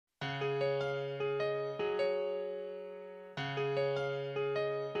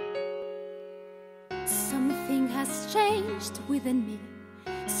has changed within me.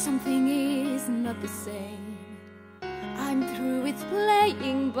 Something is not the same. I'm through with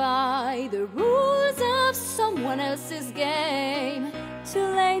playing by the rules of someone else's game. Too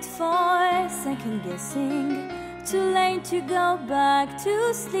late for second guessing, too late to go back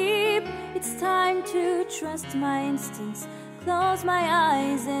to sleep. It's time to trust my instincts, close my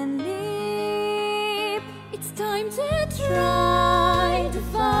eyes and leap. It's time to try to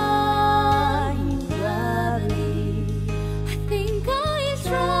find gravity. I think I'll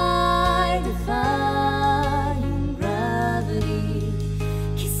try to find gravity.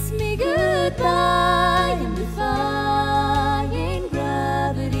 Kiss me goodbye, I'm defying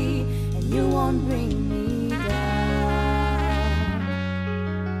gravity, and you won't bring me down.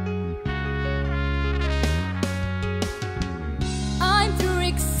 I'm through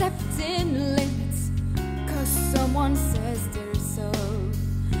accepting limits, 'cause someone says they're so.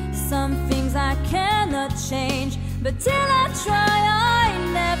 Some things I cannot change, but till I try I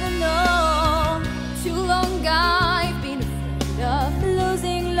never know. Too long I've been afraid of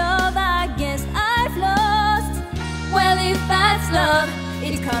Losing love, I guess I've lost. well, if that's love,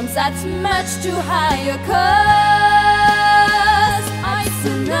 it comes at much too high a cost. I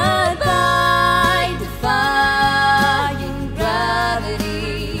stood by defying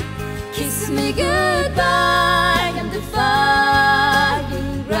gravity. Kiss me goodbye, I'm defying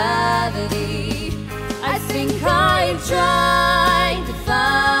gravity. I think I'll try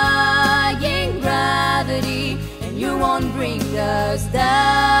defying gravity, and you won't bring us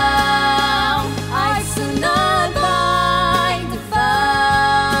down. I stood by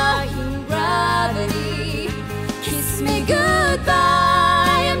defying gravity. Kiss me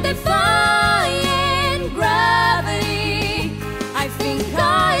goodbye, I'm defying gravity. I think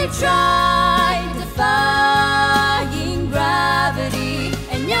I'll try